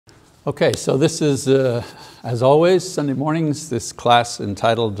Okay, so this is, as always, Sunday mornings, this class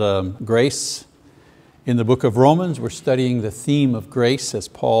entitled Grace in the book of Romans. We're studying the theme of grace as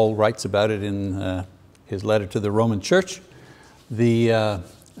Paul writes about it in his letter to the Roman church. The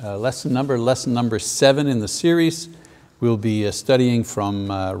lesson number 7 in the series. We'll be studying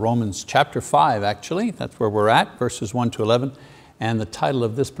from Romans chapter 5 actually, that's where we're at, verses 1 to 11. And the title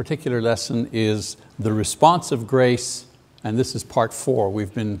of this particular lesson is The Response of Grace, and this is part 4.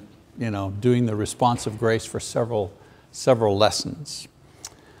 We've been doing the response of grace for several lessons.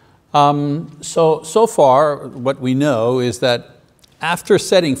 So far what we know is that after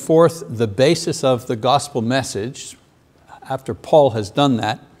setting forth the basis of the gospel message, after Paul has done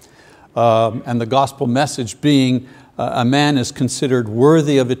that, and the gospel message being a man is considered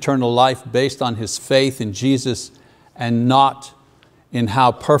worthy of eternal life based on his faith in Jesus and not in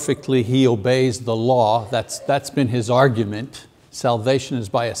how perfectly he obeys the law. That's been his argument. Salvation is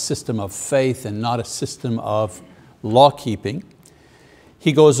by a system of faith and not a system of law-keeping.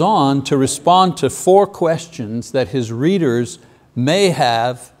 He goes on to respond to 4 questions that his readers may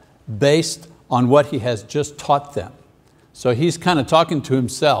have based on what he has just taught them. So he's kind of talking to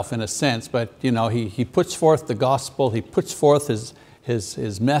himself in a sense, but he puts forth the gospel, he puts forth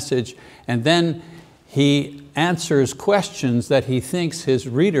his message, and then he answers questions that he thinks his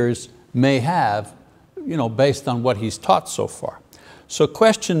readers may have based on what he's taught so far. So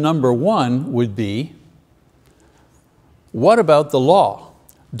question number 1 would be, what about the law?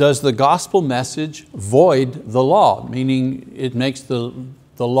 Does the gospel message void the law? Meaning it makes the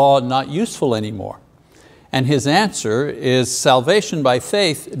law not useful anymore. And his answer is salvation by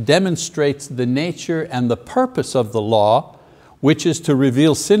faith demonstrates the nature and the purpose of the law, which is to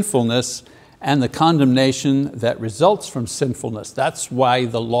reveal sinfulness and the condemnation that results from sinfulness. That's why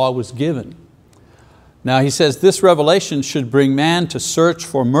the law was given. Now he says this revelation should bring man to search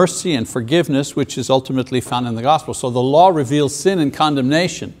for mercy and forgiveness, which is ultimately found in the gospel. So the law reveals sin and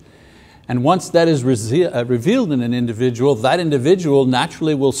condemnation. And once that is revealed in an individual, that individual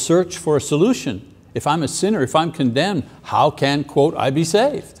naturally will search for a solution. If I'm a sinner, if I'm condemned, how can, quote, I be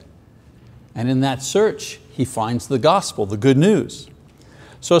saved? And in that search, he finds the gospel, the good news.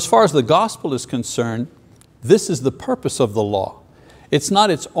 So as far as the gospel is concerned, this is the purpose of the law. It's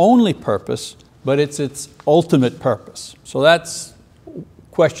not its only purpose, but it's its ultimate purpose. So that's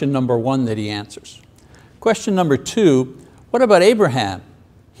question number 1 that he answers. Question number 2, what about Abraham?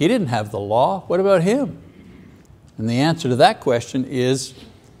 He didn't have the law, what about him? And the answer to that question is,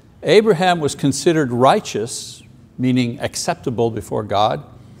 Abraham was considered righteous, meaning acceptable before God,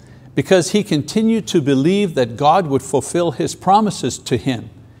 because he continued to believe that God would fulfill His promises to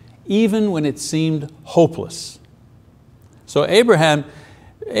him, even when it seemed hopeless. So Abraham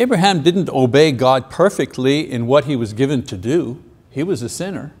didn't obey God perfectly in what he was given to do. He was a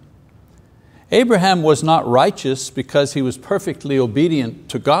sinner. Abraham was not righteous because he was perfectly obedient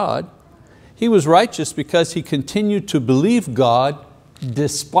to God. He was righteous because he continued to believe God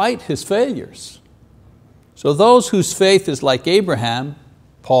despite his failures. So those whose faith is like Abraham,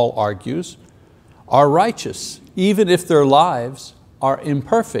 Paul argues, are righteous, even if their lives are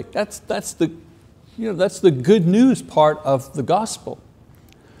imperfect. That's the good news part of the gospel.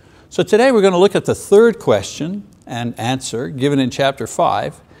 So today we're going to look at the 3rd question and answer given in chapter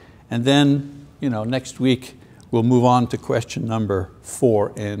 5, and then next week we'll move on to question number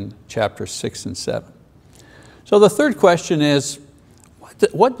 4 in chapter 6 and 7. So the 3rd question is,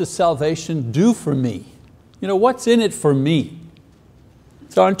 what does salvation do for me? What's in it for me?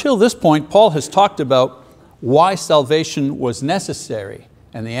 So until this point, Paul has talked about why salvation was necessary,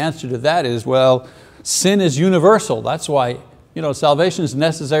 and the answer to that is, well, sin is universal. That's why salvation is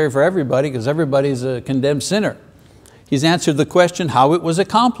necessary for everybody, because everybody's a condemned sinner. He's answered the question how it was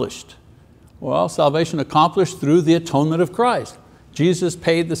accomplished. Well, salvation accomplished through the atonement of Christ. Jesus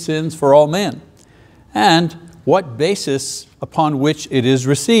paid the sins for all men. And what basis upon which it is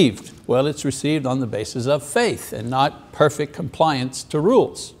received? Well, it's received on the basis of faith and not perfect compliance to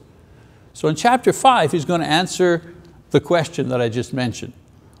rules. So in chapter 5, he's going to answer the question that I just mentioned.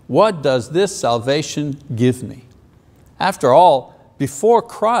 What does this salvation give me? After all, before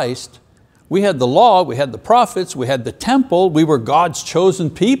Christ, we had the law, we had the prophets, we had the temple, we were God's chosen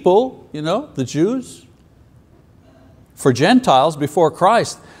people, the Jews. For Gentiles, before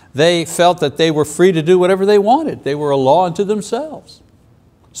Christ, they felt that they were free to do whatever they wanted. They were a law unto themselves.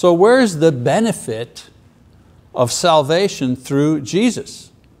 So where's the benefit of salvation through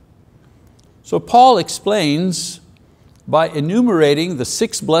Jesus? So Paul explains by enumerating the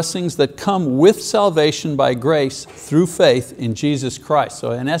 6 blessings that come with salvation by grace through faith in Jesus Christ.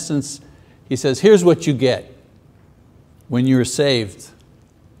 So in essence, he says, here's what you get when you're saved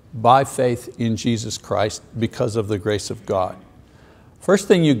by faith in Jesus Christ because of the grace of God. First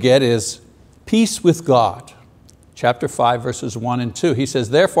thing you get is peace with God. Chapter 5, verses 1 and 2. He says,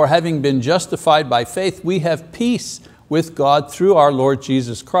 therefore, having been justified by faith, we have peace with God through our Lord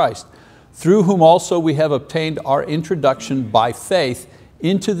Jesus Christ, through whom also we have obtained our introduction by faith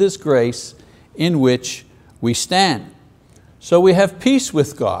into this grace in which we stand. So we have peace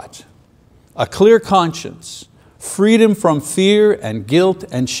with God, a clear conscience, freedom from fear and guilt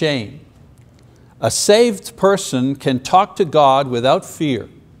and shame. A saved person can talk to God without fear,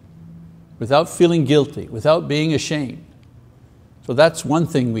 without feeling guilty, without being ashamed. So that's one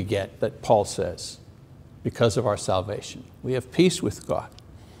thing we get that Paul says because of our salvation. We have peace with God.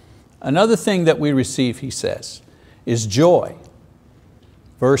 Another thing that we receive, he says, is joy.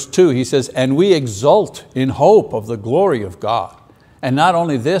 Verse 2, he says, and we exult in hope of the glory of God. And not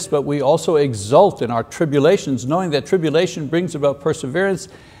only this, but we also exult in our tribulations, knowing that tribulation brings about perseverance,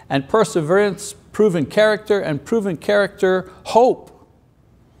 and perseverance, proven character, and proven character, hope.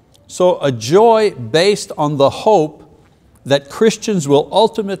 So a joy based on the hope that Christians will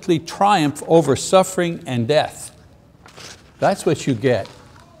ultimately triumph over suffering and death. That's what you get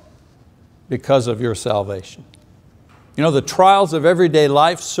because of your salvation. You know, the trials of everyday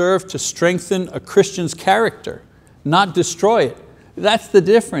life serve to strengthen a Christian's character, not destroy it. That's the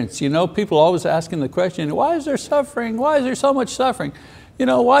difference. You know, people always asking the question, why is there suffering? Why is there so much suffering? You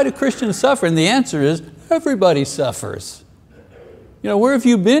know, why do Christians suffer? And the answer is, everybody suffers. You know, where have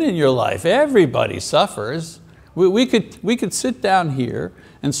you been in your life? Everybody suffers. We could sit down here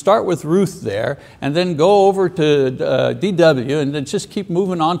and start with Ruth there, and then go over to DW, and then just keep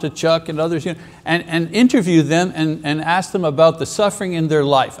moving on to Chuck and others, you know, and interview them and ask them about the suffering in their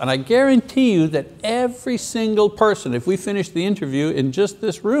life. And I guarantee you that every single person, if we finish the interview in just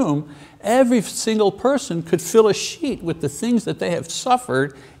this room, every single person could fill a sheet with the things that they have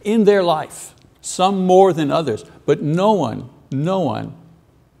suffered in their life, some more than others. But no one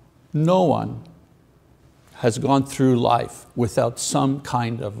has gone through life without some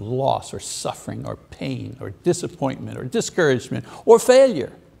kind of loss or suffering or pain or disappointment or discouragement or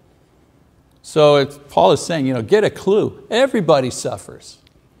failure. So Paul is saying, you know, get a clue. Everybody suffers.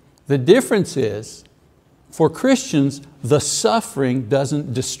 The difference is, for Christians, the suffering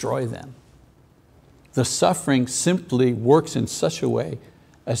doesn't destroy them. The suffering simply works in such a way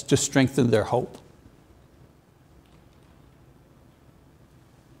as to strengthen their hope.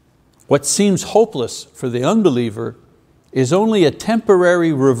 What seems hopeless for the unbeliever is only a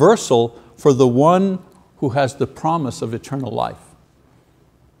temporary reversal for the one who has the promise of eternal life.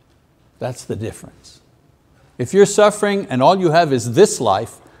 That's the difference. If you're suffering and all you have is this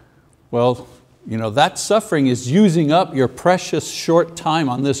life, well, you know, that suffering is using up your precious short time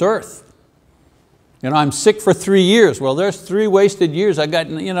on this earth. You know, I'm sick for 3 years. Well, there's 3 wasted years. I'm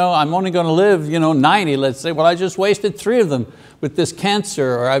only going to live 90, let's say. Well, I just wasted 3 of them with this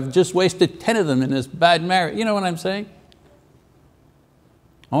cancer, or I've just wasted 10 of them in this bad marriage. You know what I'm saying?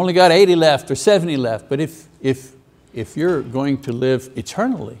 I only got 80 left or 70 left. But if you're going to live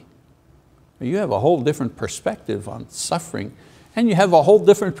eternally, you have a whole different perspective on suffering, and you have a whole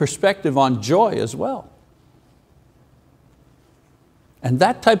different perspective on joy as well. And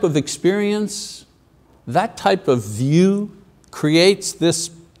that type of experience, that type of view creates this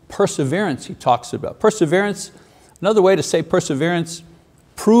perseverance he talks about. Perseverance, another way to say perseverance,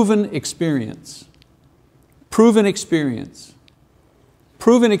 proven experience. Proven experience.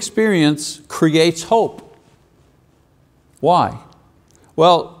 Proven experience creates hope. Why?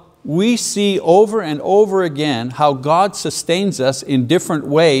 Well, we see over and over again how God sustains us in different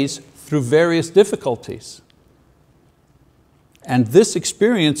ways through various difficulties. And this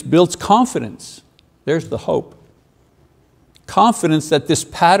experience builds confidence. There's the hope. Confidence that this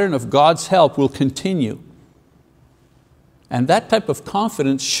pattern of God's help will continue. And that type of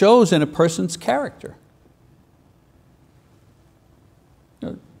confidence shows in a person's character.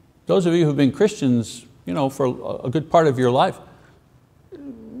 Those of you who've been Christians, for a good part of your life,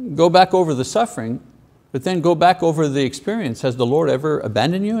 go back over the suffering, but then go back over the experience. Has the Lord ever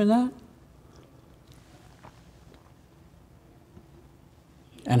abandoned you in that?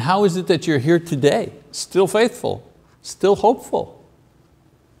 And how is it that you're here today, still faithful, still hopeful,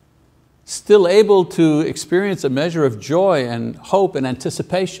 still able to experience a measure of joy and hope and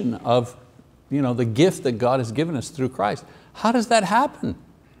anticipation of the gift that God has given us through Christ? How does that happen?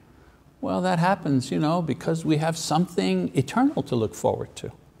 Well, that happens because we have something eternal to look forward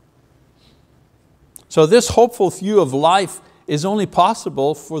to. So this hopeful view of life is only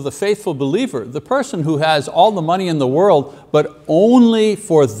possible for the faithful believer. The person who has all the money in the world, but only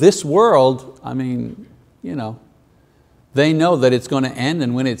for this world, They know that it's going to end,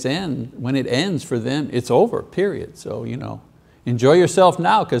 and when it ends for them, it's over, period. So enjoy yourself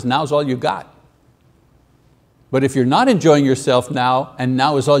now, because now's all you got. But if you're not enjoying yourself now, and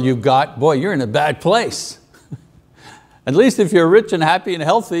now is all you got, boy, you're in a bad place. At least if you're rich and happy and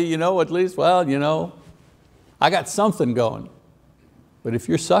healthy, at least, well, I got something going. But if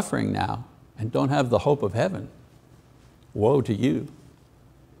you're suffering now and don't have the hope of heaven, woe to you.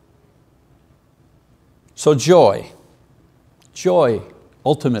 So joy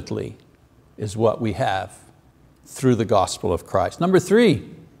ultimately is what we have through the gospel of Christ. Number 3,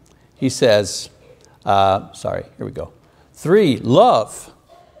 he says, here we go. 3, love.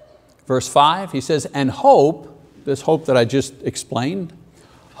 Verse 5, he says, and hope, this hope that I just explained,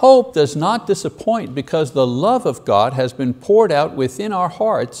 hope does not disappoint, because the love of God has been poured out within our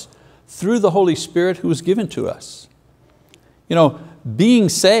hearts through the Holy Spirit who is given to us. Being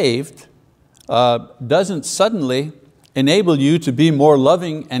saved doesn't suddenly enable you to be more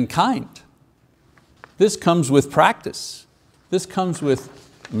loving and kind. This comes with practice. This comes with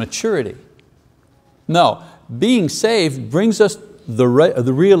maturity. No, being saved brings us the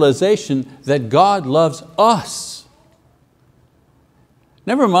realization that God loves us.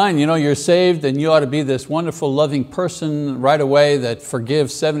 Never mind, you're saved and you ought to be this wonderful, loving person right away that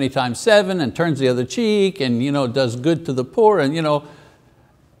forgives 70 times 7 and turns the other cheek and does good to the poor, and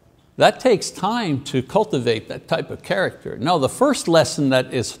that takes time to cultivate that type of character. No, the first lesson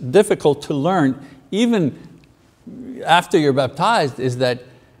that is difficult to learn, even after you're baptized, is that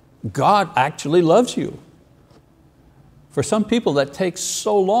God actually loves you. For some people that takes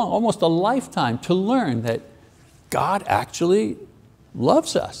so long, almost a lifetime, to learn that God actually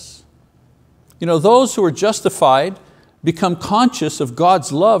loves us. Those who are justified become conscious of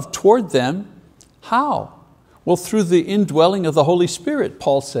God's love toward them. How? Well, through the indwelling of the Holy Spirit,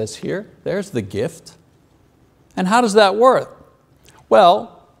 Paul says here. There's the gift. And how does that work?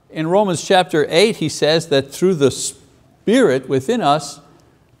 Well, in Romans chapter 8, he says that through the Spirit within us,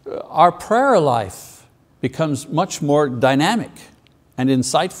 our prayer life becomes much more dynamic and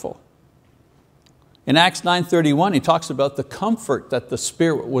insightful. In Acts 9:31, he talks about the comfort that the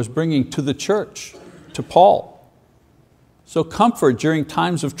Spirit was bringing to the church, to Paul. So comfort during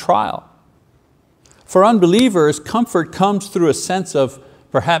times of trial. For unbelievers, comfort comes through a sense of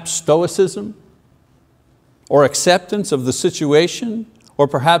perhaps stoicism or acceptance of the situation, or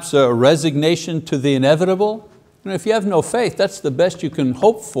perhaps a resignation to the inevitable. If you have no faith, that's the best you can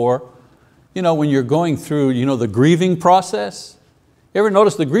hope for when you're going through the grieving process. You ever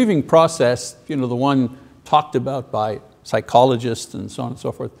notice the grieving process, the one talked about by psychologists and so on and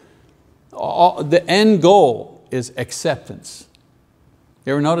so forth? The end goal is acceptance.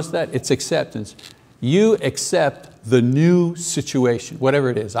 You ever notice that? It's acceptance. You accept the new situation, whatever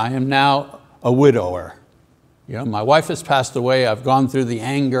it is. I am now a widower. My wife has passed away. I've gone through the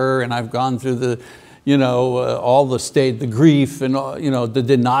anger, and I've gone through the, all the grief and the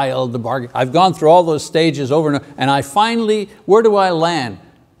denial, the bargain. I've gone through all those stages over and over, and I finally, where do I land?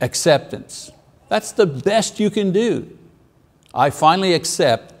 Acceptance. That's the best you can do. I finally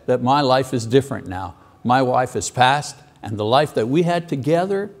accept that my life is different now. My wife has passed, and the life that we had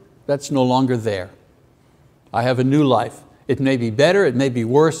together, that's no longer there. I have a new life. It may be better, it may be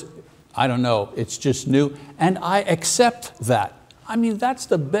worse, I don't know, it's just new, and I accept that. That's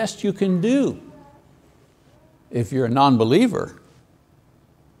the best you can do if you're a non-believer.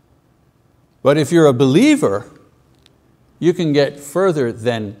 But if you're a believer, you can get further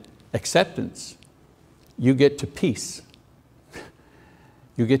than acceptance. You get to peace.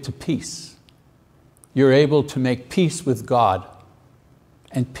 You get to peace. You're able to make peace with God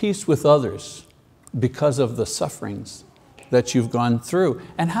and peace with others because of the sufferings that you've gone through.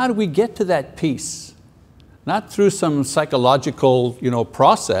 And how do we get to that peace? Not through some psychological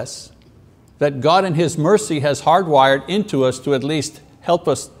process that God in His mercy has hardwired into us to at least help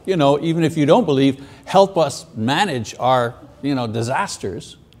us, even if you don't believe, help us manage our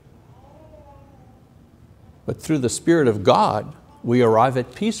disasters. But through the Spirit of God, we arrive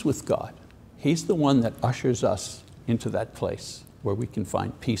at peace with God. He's the one that ushers us into that place where we can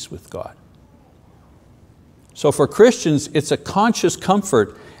find peace with God. So for Christians, it's a conscious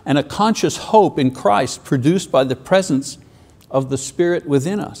comfort and a conscious hope in Christ produced by the presence of the Spirit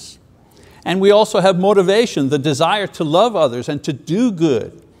within us. And we also have motivation, the desire to love others and to do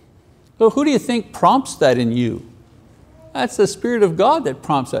good. So who do you think prompts that in you? That's the Spirit of God that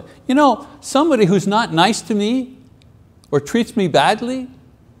prompts that. Somebody who's not nice to me or treats me badly,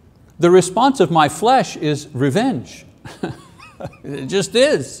 the response of my flesh is revenge. It just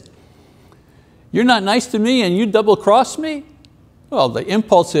is. You're not nice to me and you double-cross me? Well, the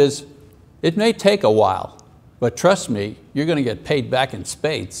impulse is, it may take a while. but trust me, you're going to get paid back in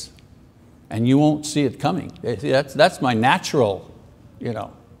spades and you won't see it coming. That's my natural,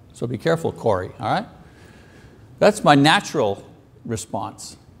 so be careful, Corey, all right? That's my natural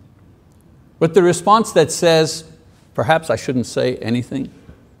response. But the response that says, perhaps I shouldn't say anything,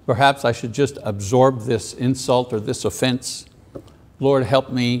 perhaps I should just absorb this insult or this offense. Lord,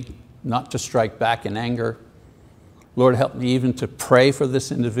 help me not to strike back in anger. Lord, help me even to pray for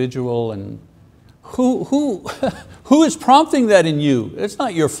this individual. And who is prompting that in you? It's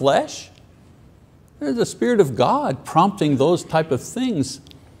not your flesh. There's the Spirit of God prompting those type of things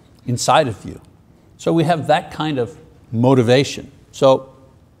inside of you. So we have that kind of motivation. So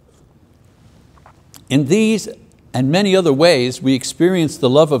in these and many other ways, we experience the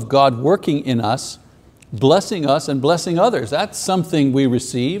love of God working in us and blessing others. That's something we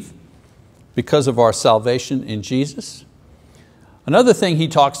receive because of our salvation in Jesus. Another thing he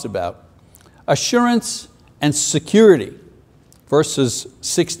talks about, assurance and security. Verses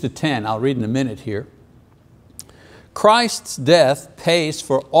 6 to 10, I'll read in a minute here. Christ's death pays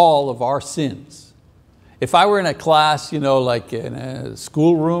for all of our sins. If I were in a class, like in a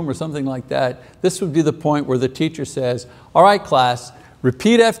schoolroom or something like that, this would be the point where the teacher says, all right class,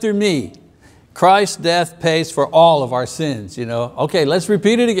 repeat after me. Christ's death pays for all of our sins. Okay, let's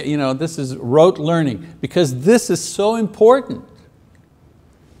repeat it again. This is rote learning because this is so important.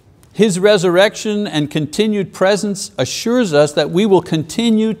 His resurrection and continued presence assures us that we will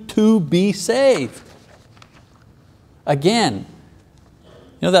continue to be saved. Again,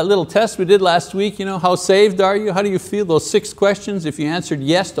 that little test we did last week, how saved are you? How do you feel? Those 6 questions, if you answered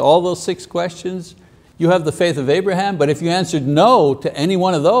yes to all those 6 questions, you have the faith of Abraham. But if you answered no to any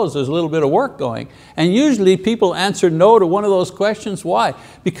one of those, there's a little bit of work going. And usually people answer no to one of those questions. Why?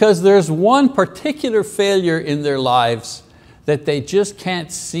 Because there's one particular failure in their lives that they just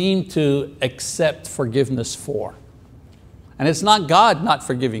can't seem to accept forgiveness for. And it's not God not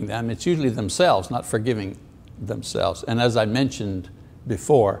forgiving them, it's usually themselves not forgiving themselves. And as I mentioned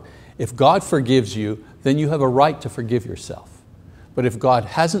before, if God forgives you, then you have a right to forgive yourself. But if God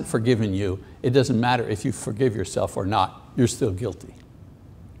hasn't forgiven you, it doesn't matter if you forgive yourself or not, you're still guilty.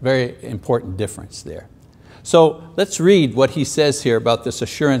 Very important difference there. So let's read what he says here about this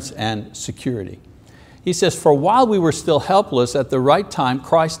assurance and security. He says, for while we were still helpless, at the right time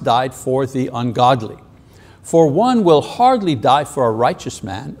Christ died for the ungodly. For one will hardly die for a righteous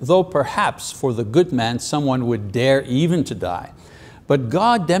man, though perhaps for the good man someone would dare even to die. But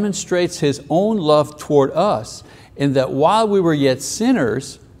God demonstrates His own love toward us in that while we were yet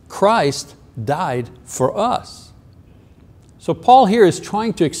sinners, Christ died for us. So Paul here is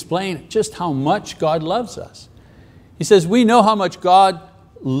trying to explain just how much God loves us. He says, we know how much God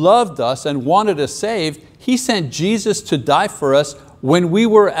loved us and wanted us saved. He sent Jesus to die for us when we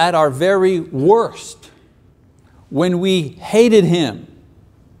were at our very worst, when we hated Him.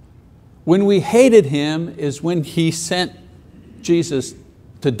 When we hated Him is when He sent Jesus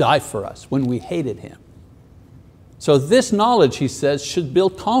to die for us, when we hated Him. So this knowledge, he says, should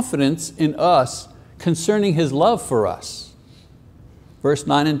build confidence in us concerning His love for us. Verse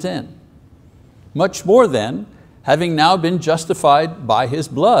 9 and 10. Much more then, having now been justified by His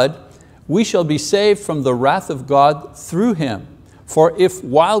blood, we shall be saved from the wrath of God through Him. For if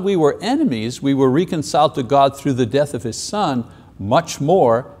while we were enemies, we were reconciled to God through the death of His Son, much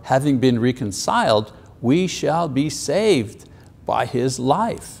more, having been reconciled, we shall be saved by His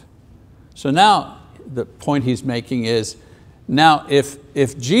life. So now, the point he's making is, now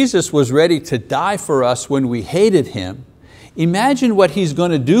if Jesus was ready to die for us when we hated Him, imagine what He's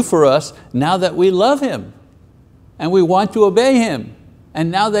going to do for us now that we love Him and we want to obey Him.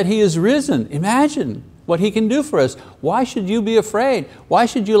 And now that He is risen, imagine what He can do for us. Why should you be afraid? Why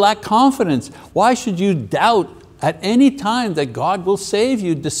should you lack confidence? Why should you doubt at any time that God will save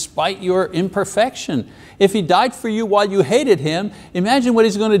you despite your imperfection? If He died for you while you hated Him, imagine what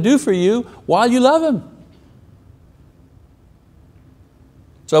He's going to do for you while you love Him.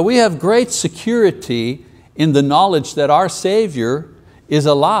 So we have great security in the knowledge that our Savior is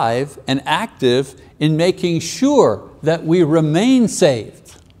alive and active in making sure that we remain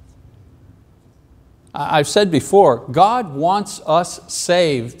saved. I've said before, God wants us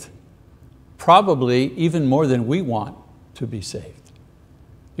saved probably even more than we want to be saved.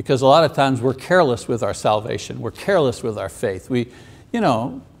 Because a lot of times we're careless with our salvation. We're careless with our faith. We're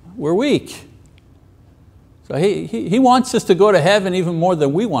weak. So he wants us to go to heaven even more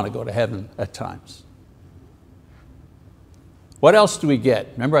than we want to go to heaven at times. What else do we get?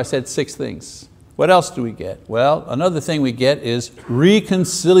 Remember I said 6 things. What else do we get? Well, another thing we get is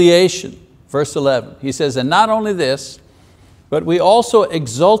reconciliation. Verse 11, he says, and not only this, but we also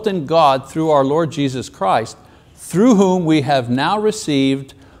exult in God through our Lord Jesus Christ, through whom we have now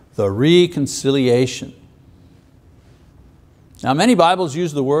received the reconciliation. Now many Bibles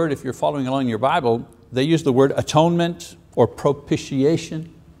use the word, if you're following along in your Bible, they use the word atonement or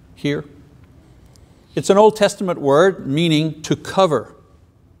propitiation here. It's an Old Testament word meaning to cover.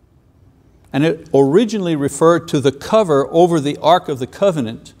 And it originally referred to the cover over the Ark of the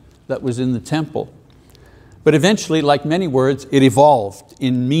Covenant that was in the temple. But eventually, like many words, it evolved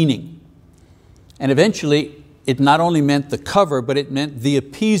in meaning. And eventually, it not only meant the cover, but it meant the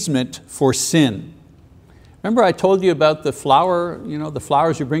appeasement for sin. Remember I told you about the flower, the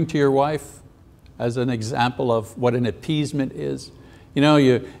flowers you bring to your wife as an example of what an appeasement is?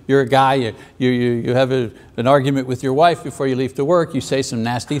 You're a guy, you have an argument with your wife before you leave to work, you say some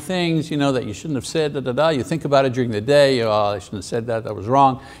nasty things that you shouldn't have said, you think about it during the day, I shouldn't have said that, that was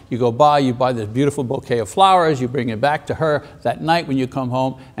wrong. You go by, you buy this beautiful bouquet of flowers, you bring it back to her that night when you come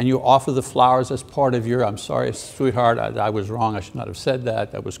home, and you offer the flowers as part of your, I'm sorry sweetheart, I was wrong, I should not have said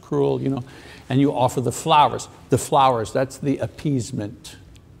that, that was cruel, and you offer the flowers. The flowers, that's the appeasement.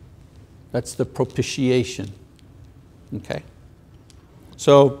 That's the propitiation, okay?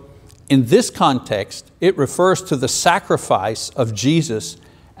 So in this context, it refers to the sacrifice of Jesus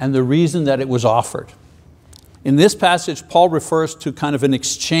and the reason that it was offered. In this passage, Paul refers to kind of an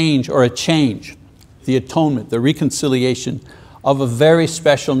exchange or a change, the atonement, the reconciliation of a very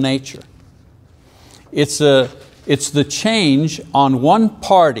special nature. It's the change on one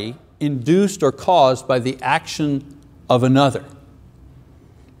party induced or caused by the action of another.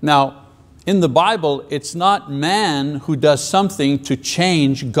 Now, in the Bible, it's not man who does something to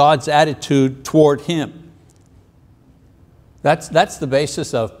change God's attitude toward him. That's the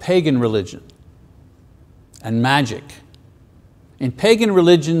basis of pagan religion and magic. In pagan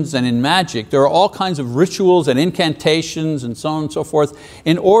religions and in magic, there are all kinds of rituals and incantations and so on and so forth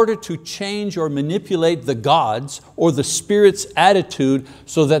in order to change or manipulate the gods or the spirit's attitude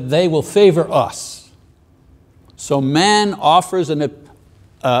so that they will favor us. So man offers an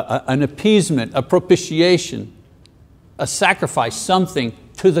appeasement, a propitiation, a sacrifice, something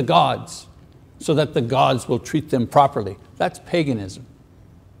to the gods so that the gods will treat them properly. That's paganism.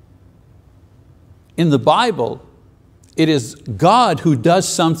 In the Bible, it is God who does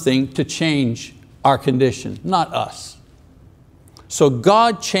something to change our condition, not us. So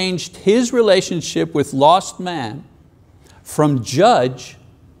God changed His relationship with lost man from judge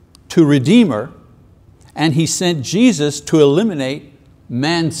to redeemer, and He sent Jesus to eliminate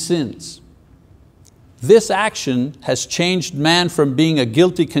man's sins. This action has changed man from being a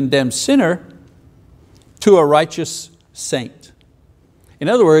guilty, condemned sinner to a righteous saint. In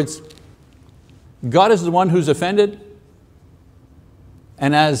other words, God is the one who's offended,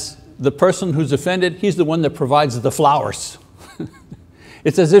 and as the person who's offended, He's the one that provides the flowers.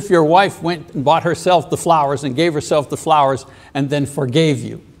 It's as if your wife went and bought herself the flowers and gave herself the flowers and then forgave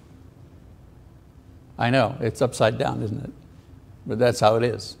you. I know, it's upside down, isn't it? But that's how it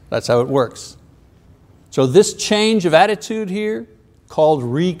is. That's how it works. So this change of attitude here, called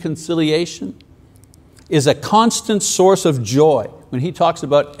reconciliation, is a constant source of joy. When he talks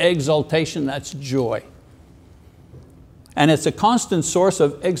about exaltation, that's joy. And it's a constant source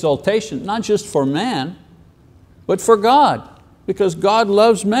of exaltation, not just for man, but for God, because God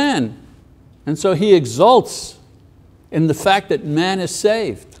loves man. And so He exalts in the fact that man is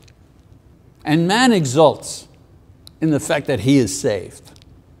saved. And man exalts in the fact that he is saved.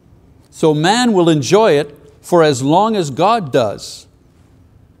 So man will enjoy it for as long as God does.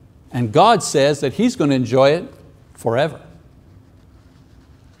 And God says that He's going to enjoy it forever.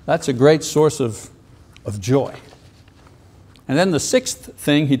 That's a great source of joy. And then the sixth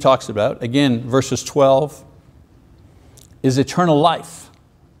thing he talks about, again, verses 12, is eternal life.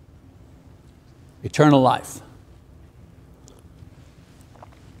 Eternal life.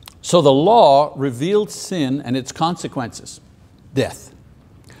 So the law revealed sin and its consequences, death.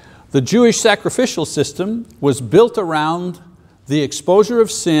 The Jewish sacrificial system was built around the exposure of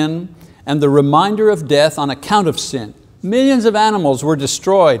sin and the reminder of death on account of sin. Millions of animals were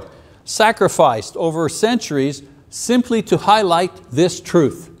destroyed, sacrificed over centuries simply to highlight this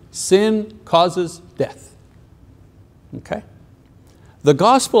truth. Sin causes death. Okay? The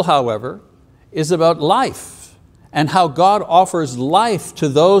gospel, however, is about life, and how God offers life to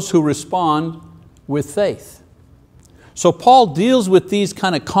those who respond with faith. So Paul deals with these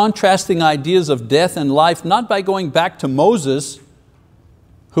kind of contrasting ideas of death and life, not by going back to Moses,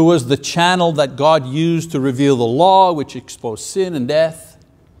 who was the channel that God used to reveal the law, which exposed sin and death.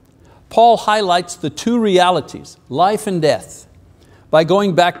 Paul highlights the two realities, life and death, by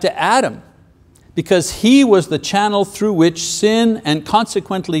going back to Adam, because he was the channel through which sin and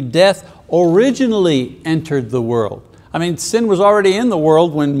consequently death originally entered the world. I mean, sin was already in the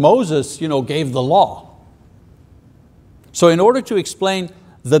world when Moses gave the law. So in order to explain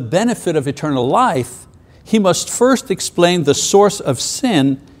the benefit of eternal life, he must first explain the source of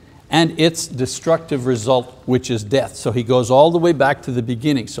sin and its destructive result, which is death. So he goes all the way back to the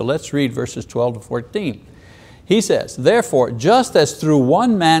beginning. So let's read verses 12 to 14. He says, "Therefore, just as through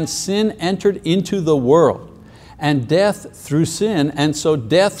one man sin entered into the world, and death through sin, and so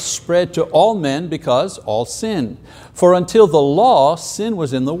death spread to all men because all sinned. For until the law, sin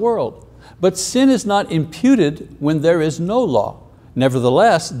was in the world. But sin is not imputed when there is no law.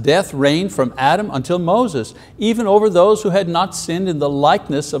 Nevertheless, death reigned from Adam until Moses, even over those who had not sinned in the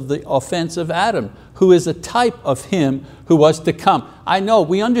likeness of the offense of Adam, who is a type of him who was to come." I know,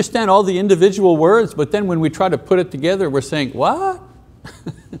 we understand all the individual words, but then when we try to put it together, we're saying, what?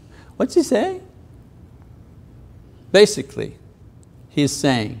 What's he saying? Basically, he's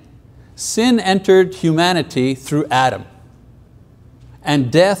saying, sin entered humanity through Adam,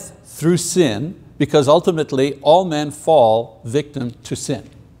 and death through sin, because ultimately all men fall victim to sin.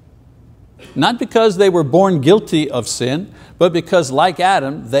 Not because they were born guilty of sin, but because like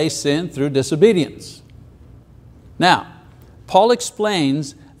Adam, they sinned through disobedience. Now, Paul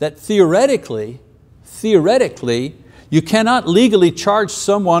explains that theoretically, you cannot legally charge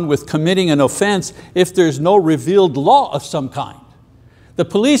someone with committing an offense if there's no revealed law of some kind. The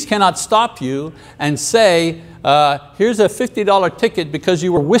police cannot stop you and say, here's a $50 ticket because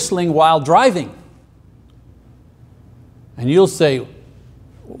you were whistling while driving. And you'll say,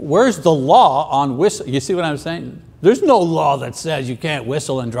 where's the law on whistle? You see what I'm saying? There's no law that says you can't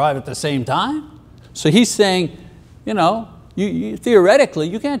whistle and drive at the same time. So he's saying, theoretically,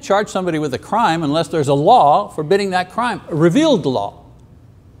 you can't charge somebody with a crime unless there's a law forbidding that crime, a revealed law.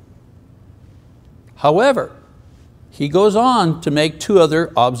 However, he goes on to make two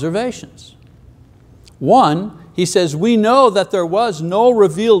other observations. One, he says, we know that there was no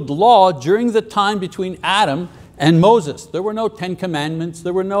revealed law during the time between Adam and Moses. There were no 10 commandments,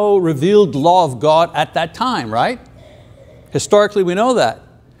 there were no revealed law of God at that time, right? Historically we know that.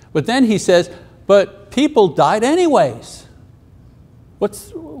 But then he says, but people died anyways.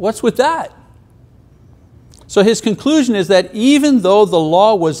 What's with that? So his conclusion is that even though the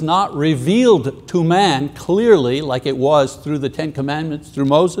law was not revealed to man clearly like it was through the 10 commandments, through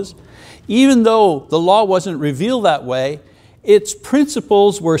Moses, even though the law wasn't revealed that way, its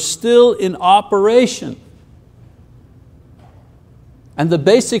principles were still in operation. And the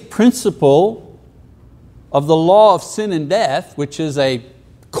basic principle of the law of sin and death, which is a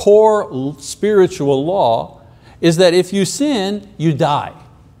core spiritual law, is that if you sin, you die.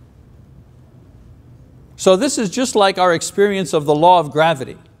 So this is just like our experience of the law of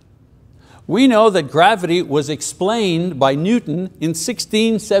gravity. We know that gravity was explained by Newton in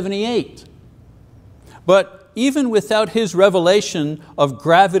 1678. But even without his revelation of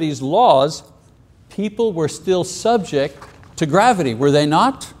gravity's laws, people were still subject to gravity, were they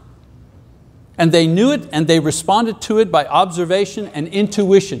not? And they knew it and they responded to it by observation and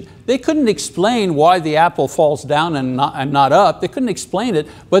intuition. They couldn't explain why the apple falls down and not up. They couldn't explain it,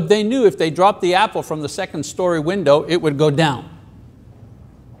 but they knew if they dropped the apple from the second-story window, it would go down.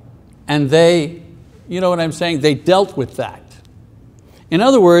 And they, you know what I'm saying, they dealt with that. In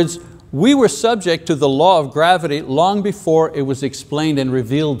other words, we were subject to the law of gravity long before it was explained and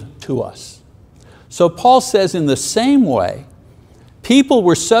revealed to us. So Paul says in the same way, people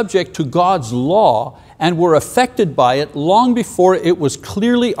were subject to God's law and were affected by it long before it was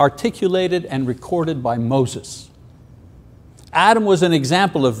clearly articulated and recorded by Moses. Adam was an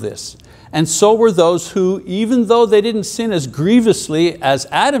example of this, and so were those who, even though they didn't sin as grievously as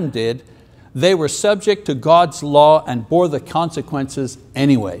Adam did, they were subject to God's law and bore the consequences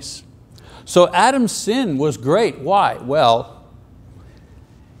anyways. So Adam's sin was great. Why? Well,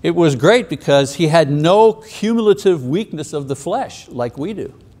 it was great because he had no cumulative weakness of the flesh like we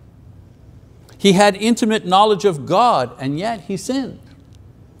do. He had intimate knowledge of God, and yet he sinned.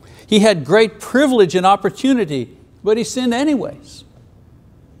 He had great privilege and opportunity, but he sinned anyways.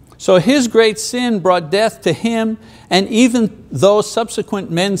 So his great sin brought death to him, and even though subsequent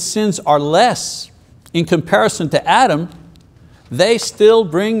men's sins are less in comparison to Adam, they still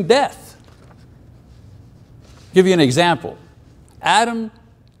bring death. I'll give you an example.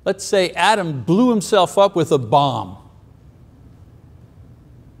 Let's say Adam blew himself up with a bomb.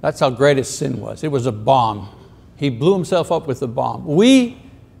 That's how great his sin was. It was a bomb. He blew himself up with a bomb. We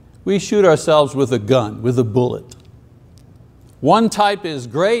shoot ourselves with a gun, with a bullet. One type is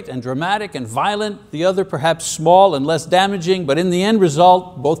great and dramatic and violent, the other perhaps small and less damaging, but in the end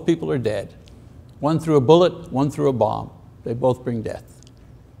result, both people are dead. One through a bullet, one through a bomb. They both bring death.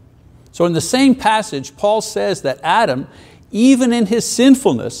 So So in the same passage, Paul says that Adam, even in his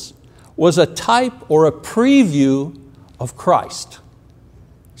sinfulness, was a type or a preview of Christ.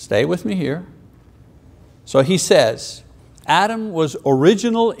 Stay with me here. So he says, Adam was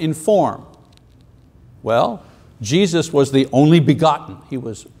original in form. Well, Jesus was the only begotten. He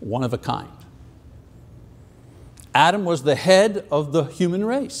was one of a kind. Adam was the head of the human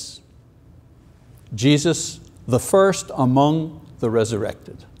race. Jesus, the first among the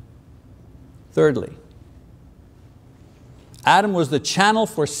resurrected. Thirdly, Adam was the channel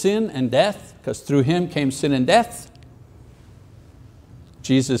for sin and death, because through him came sin and death.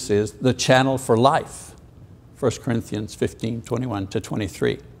 Jesus is the channel for life. 1 Corinthians 15, 21 to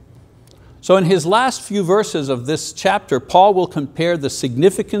 23. So in his last few verses of this chapter, Paul will compare the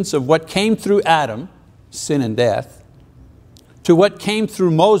significance of what came through Adam, sin and death, to what came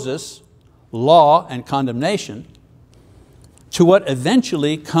through Moses, law and condemnation, to what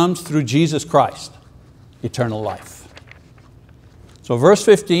eventually comes through Jesus Christ, eternal life. So verse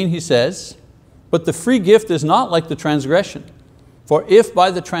 15 he says, but the free gift is not like the transgression. For if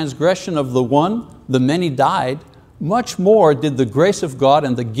by the transgression of the one the many died, much more did the grace of God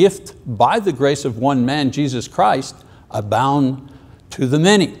and the gift by the grace of one man, Jesus Christ, abound to the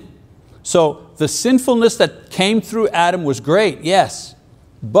many. So the sinfulness that came through Adam was great, yes.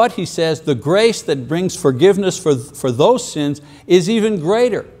 But he says the grace that brings forgiveness for those sins is even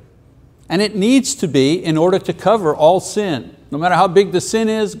greater. And it needs to be in order to cover all sin. No matter how big the sin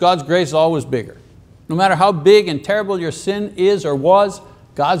is, God's grace is always bigger. No matter how big and terrible your sin is or was,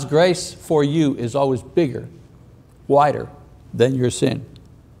 God's grace for you is always bigger, wider than your sin.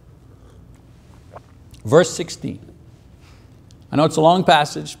 Verse 16. I know it's a long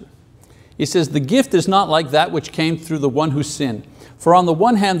passage. He says, the gift is not like that which came through the one who sinned. For on the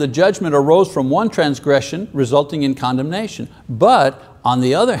one hand, the judgment arose from one transgression, resulting in condemnation. But on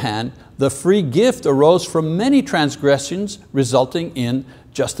the other hand, the free gift arose from many transgressions, resulting in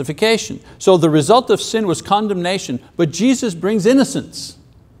justification. So the result of sin was condemnation, but Jesus brings innocence.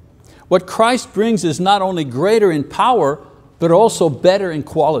 What Christ brings is not only greater in power, but also better in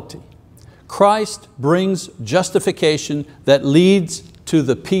quality. Christ brings justification that leads to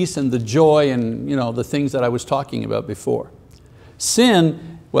the peace and the joy and the things that I was talking about before.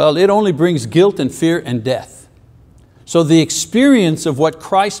 Sin, well, it only brings guilt and fear and death. So the experience of what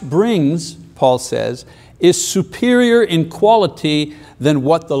Christ brings, Paul says, is superior in quality than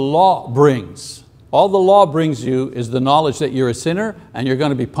what the law brings. All the law brings you is the knowledge that you're a sinner and you're going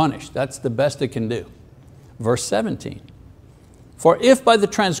to be punished. That's the best it can do. Verse 17. For if by the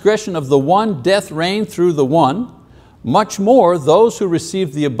transgression of the one death reigned through the one, much more those who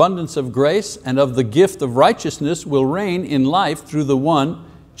receive the abundance of grace and of the gift of righteousness will reign in life through the one,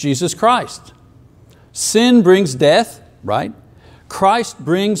 Jesus Christ. Sin brings death, right? Christ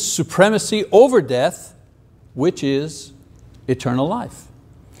brings supremacy over death, which is eternal life.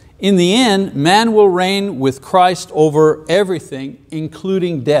 In the end, man will reign with Christ over everything,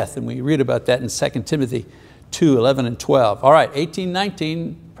 including death. And we read about that in 2 Timothy 2, 11 and 12. All right, 18,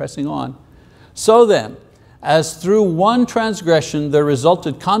 19, pressing on. So then, as through one transgression there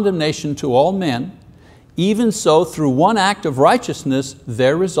resulted condemnation to all men, even so through one act of righteousness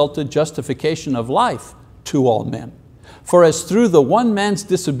there resulted justification of life to all men. For as through the one man's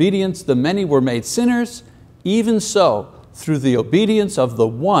disobedience the many were made sinners, even so through the obedience of the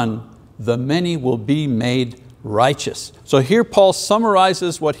one the many will be made righteous. So here Paul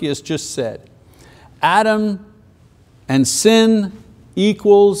summarizes what he has just said. Adam and sin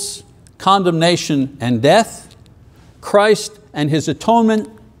equals condemnation and death. Christ and His atonement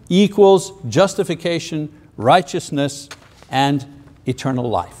equals justification, righteousness, and eternal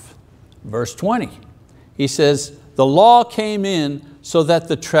life. Verse 20, he says, the law came in so that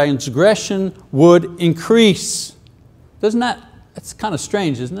the transgression would increase. That's kind of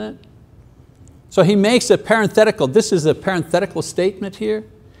strange, isn't it? So he makes a parenthetical, this is a parenthetical statement here.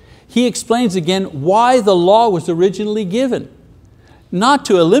 He explains again why the law was originally given. Not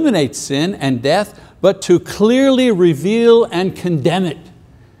to eliminate sin and death, but to clearly reveal and condemn it.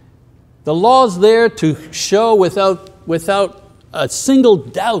 The law is there to show without a single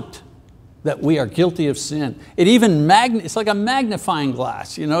doubt that we are guilty of sin. It's like a magnifying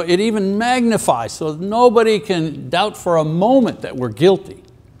glass. It even magnifies so nobody can doubt for a moment that we're guilty.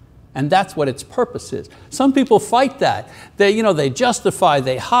 And that's what its purpose is. Some people fight that. They justify,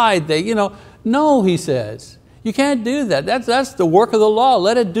 they hide, no, he says. You can't do that. That's the work of the law.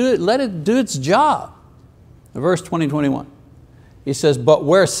 Let it do its job. Verse 20, 21. He says, but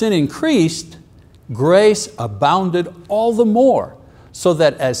where sin increased, grace abounded all the more, so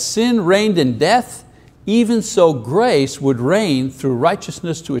that as sin reigned in death, even so grace would reign through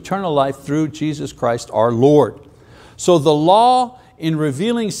righteousness to eternal life through Jesus Christ our Lord. So the law in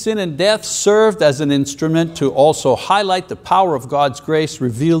revealing sin and death served as an instrument to also highlight the power of God's grace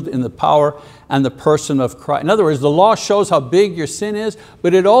revealed in the power and the person of Christ. In other words, the law shows how big your sin is,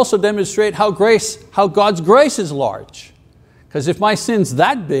 but it also demonstrates how God's grace is large. Because if my sin's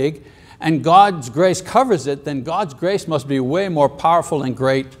that big and God's grace covers it, then God's grace must be way more powerful and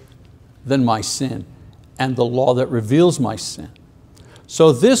great than my sin and the law that reveals my sin.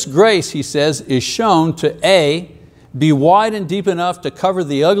 So this grace, he says, is shown to A, be wide and deep enough to cover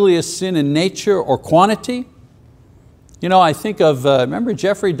the ugliest sin in nature or quantity. You know, I think of, remember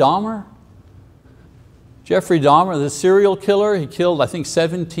Jeffrey Dahmer? Jeffrey Dahmer, the serial killer, he killed, I think,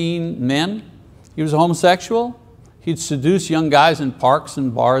 17 men. He was a homosexual. He'd seduce young guys in parks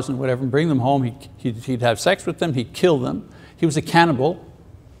and bars and whatever, and bring them home. He'd have sex with them, he'd kill them. He was a cannibal.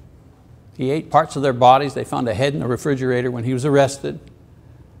 He ate parts of their bodies. They found a head in the refrigerator when he was arrested.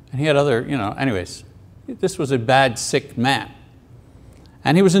 And he had other, anyways, this was a bad, sick man.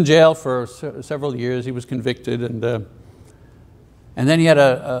 And he was in jail for several years. He was convicted, and then he had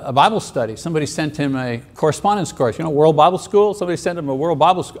a Bible study. Somebody sent him a correspondence course. World Bible School? Somebody sent him a World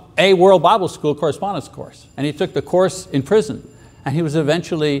Bible School correspondence course. And he took the course in prison. And he was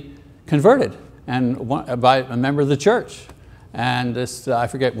eventually converted by a member of the church. And this, I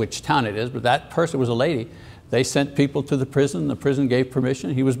forget which town it is, but that person was a lady. They sent people to the prison gave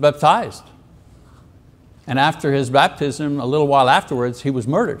permission, he was baptized. And after his baptism, a little while afterwards, he was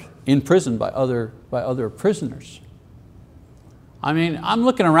murdered in prison by other prisoners. I mean, I'm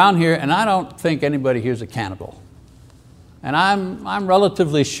looking around here and I don't think anybody here is a cannibal. And I'm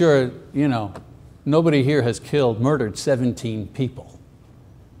relatively sure, nobody here has murdered 17 people.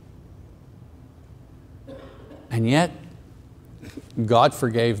 And yet, God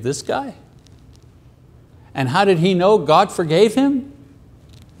forgave this guy. And how did he know God forgave him?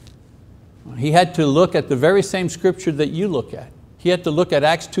 He had to look at the very same scripture that you look at. He had to look at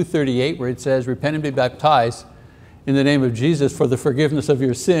Acts 2:38 where it says, repent and be baptized in the name of Jesus for the forgiveness of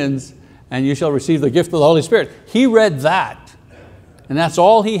your sins, and you shall receive the gift of the Holy Spirit. He read that, and that's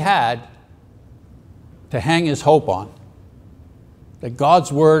all he had to hang his hope on. That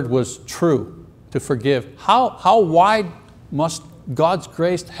God's word was true to forgive. How wide must God's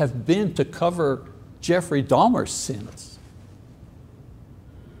grace have been to cover Jeffrey Dahmer's sins?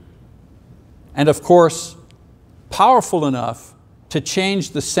 And of course, powerful enough to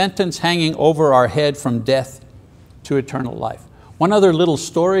change the sentence hanging over our head from death to eternal life. One other little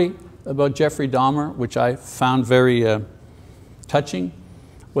story about Jeffrey Dahmer, which I found very touching,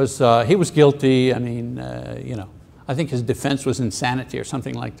 was he was guilty. I mean, I think his defense was insanity or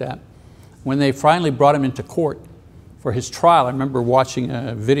something like that. When they finally brought him into court for his trial, I remember watching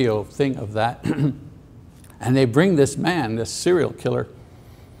a video thing of that, and they bring this man, this serial killer,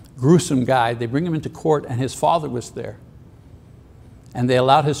 gruesome guy, they bring him into court, and his father was there. And they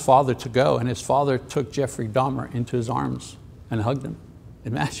allowed his father to go, and his father took Jeffrey Dahmer into his arms and hugged him.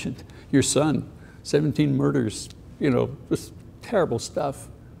 Imagine your son, 17 murders, this terrible stuff.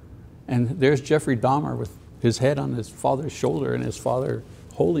 And there's Jeffrey Dahmer with his head on his father's shoulder and his father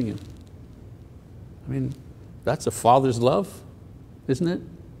holding him. I mean, that's a father's love, isn't it?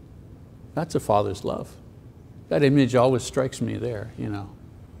 That's a father's love. That image always strikes me there,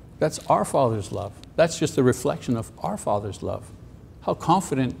 That's our Father's love. That's just a reflection of our Father's love. How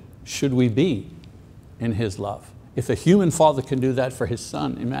confident should we be in His love? If a human father can do that for his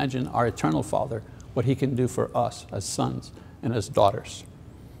son, imagine our eternal Father, what He can do for us as sons and as daughters.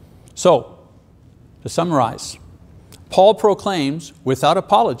 So, to summarize, Paul proclaims without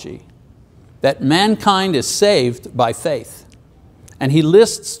apology that mankind is saved by faith. And he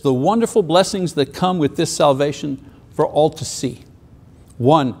lists the wonderful blessings that come with this salvation for all to see.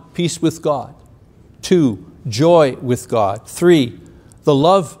 1, peace with God. 2, joy with God. 3, the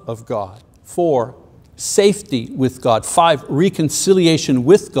love of God. 4, safety with God. 5, reconciliation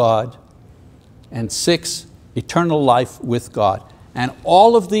with God. And 6, eternal life with God. And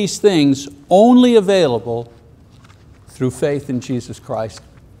all of these things only available through faith in Jesus Christ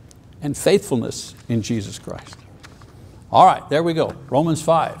and faithfulness in Jesus Christ. All right, there we go. Romans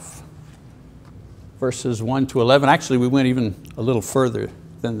 5, verses 1 to 11. Actually, we went even a little further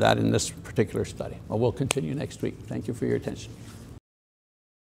than that in this particular study. Well, we'll continue next week. Thank you for your attention.